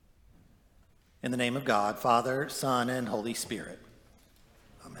In the name of God, Father, Son, and Holy Spirit.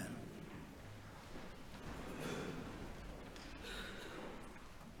 Amen.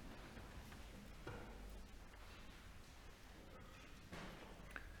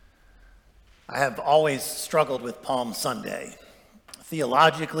 I have always struggled with Palm Sunday.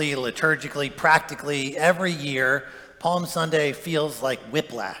 Theologically, liturgically, practically, every year, Palm Sunday feels like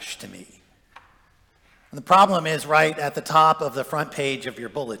whiplash to me. And the problem is right at the top of the front page of your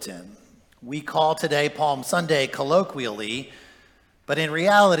bulletin. We call today Palm Sunday colloquially, but in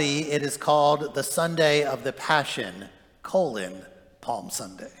reality, it is called the Sunday of the Passion, Palm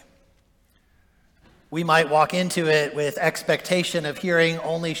Sunday. We might walk into it with expectation of hearing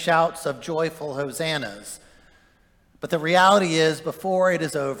only shouts of joyful hosannas. But the reality is, before it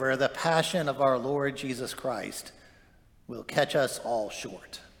is over, the passion of our Lord Jesus Christ will catch us all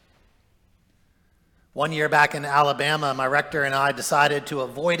short. One year back in Alabama, my rector and I decided to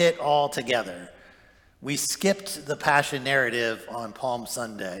avoid it altogether. We skipped the Passion narrative on Palm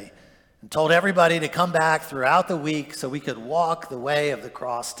Sunday and told everybody to come back throughout the week so we could walk the way of the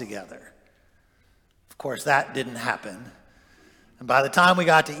cross together. Of course, that didn't happen. And by the time we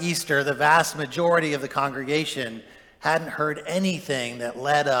got to Easter, the vast majority of the congregation hadn't heard anything that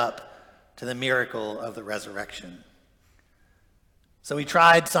led up to the miracle of the resurrection. So we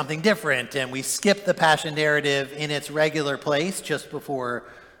tried something different, and we skipped the Passion narrative in its regular place just before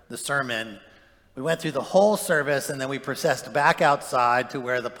the sermon. We went through the whole service, and then we processed back outside to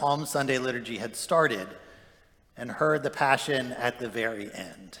where the Palm Sunday liturgy had started and heard the Passion at the very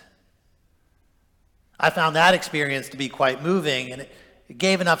end. I found that experience to be quite moving, and it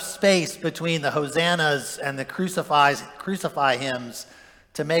gave enough space between the hosannas and the crucify hymns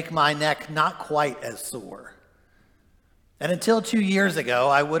to make my neck not quite as sore. And until 2 years ago,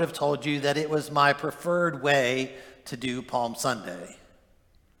 I would have told you that it was my preferred way to do Palm Sunday.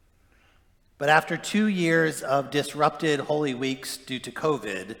 But after 2 years of disrupted Holy Weeks due to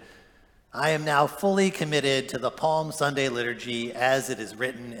COVID, I am now fully committed to the Palm Sunday liturgy as it is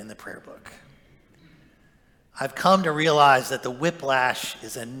written in the prayer book. I've come to realize that the whiplash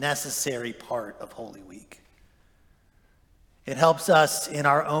is a necessary part of Holy Week. It helps us in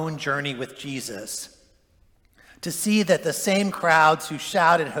our own journey with Jesus to see that the same crowds who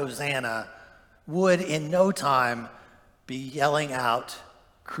shouted Hosanna would in no time be yelling out,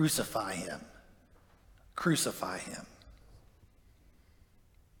 "Crucify him, crucify him."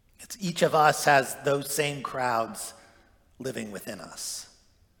 It's each of us has those same crowds living within us,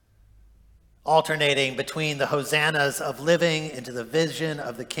 alternating between the hosannas of living into the vision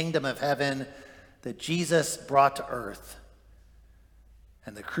of the kingdom of heaven that Jesus brought to earth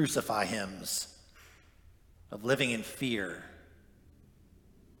and the crucify hymns of living in fear,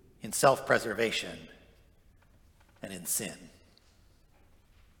 in self-preservation, and in sin.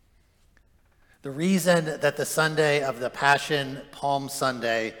 The reason that the Sunday of the Passion, Palm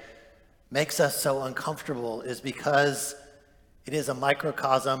Sunday, makes us so uncomfortable is because it is a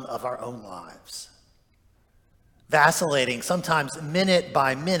microcosm of our own lives, vacillating sometimes minute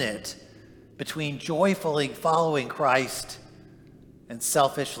by minute between joyfully following Christ and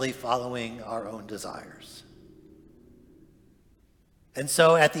selfishly following our own desires. And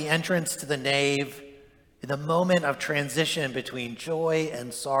so at the entrance to the nave, in the moment of transition between joy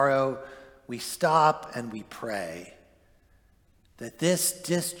and sorrow, we stop and we pray that this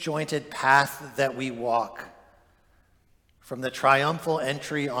disjointed path that we walk from the triumphal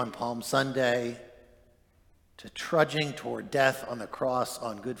entry on Palm Sunday to trudging toward death on the cross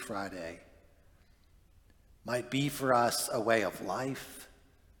on Good Friday might be for us a way of life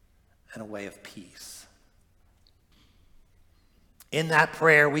and a way of peace. In that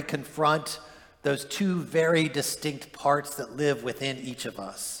prayer, we confront those two very distinct parts that live within each of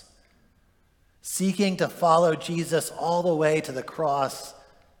us, seeking to follow Jesus all the way to the cross,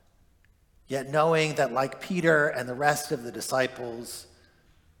 yet knowing that like Peter and the rest of the disciples,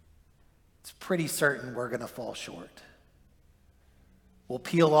 it's pretty certain we're going to fall short. We'll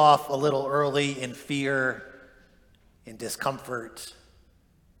peel off a little early in fear, in discomfort,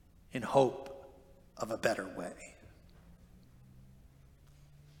 in hope of a better way.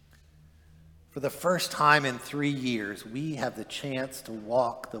 For the first time in 3 years, we have the chance to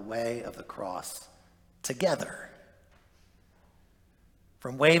walk the way of the cross together.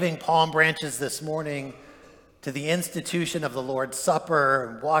 From waving palm branches this morning to the institution of the Lord's Supper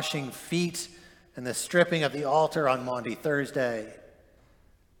and washing feet and the stripping of the altar on Maundy Thursday,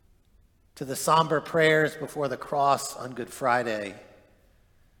 to the somber prayers before the cross on Good Friday,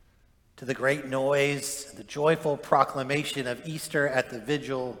 to the great noise, the joyful proclamation of Easter at the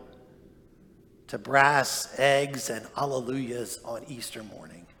vigil, to brass eggs and alleluias on Easter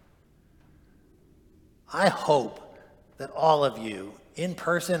morning. I hope that all of you, in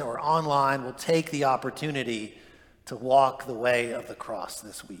person or online, will take the opportunity to walk the way of the cross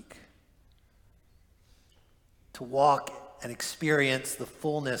this week. To walk and experience the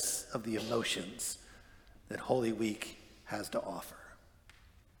fullness of the emotions that Holy Week has to offer.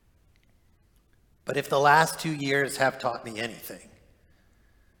 But if the last 2 years have taught me anything,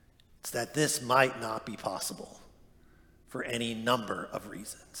 it's that this might not be possible for any number of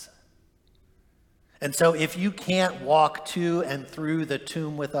reasons. And so if you can't walk to and through the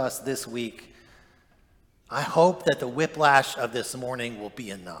tomb with us this week, I hope that the whiplash of this morning will be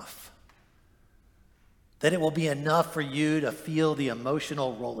enough. That it will be enough for you to feel the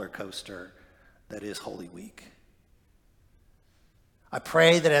emotional roller coaster that is Holy Week. I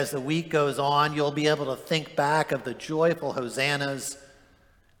pray that as the week goes on, you'll be able to think back of the joyful hosannas,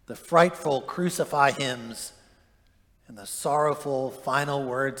 the frightful crucify hymns, and the sorrowful final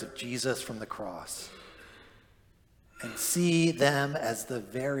words of Jesus from the cross, and see them as the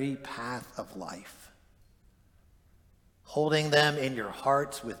very path of life, holding them in your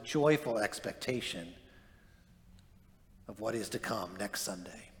hearts with joyful expectation of what is to come next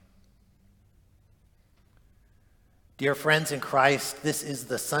Sunday. Dear friends in Christ, this is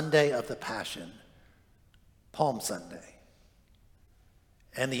the Sunday of the Passion, Palm Sunday,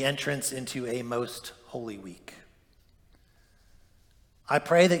 and the entrance into a most holy week. I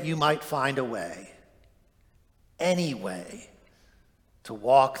pray that you might find a way, any way, to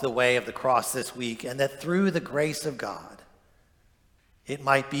walk the way of the cross this week, and that through the grace of God, it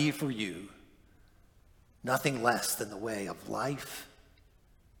might be for you nothing less than the way of life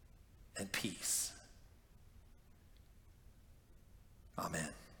and peace. Amen.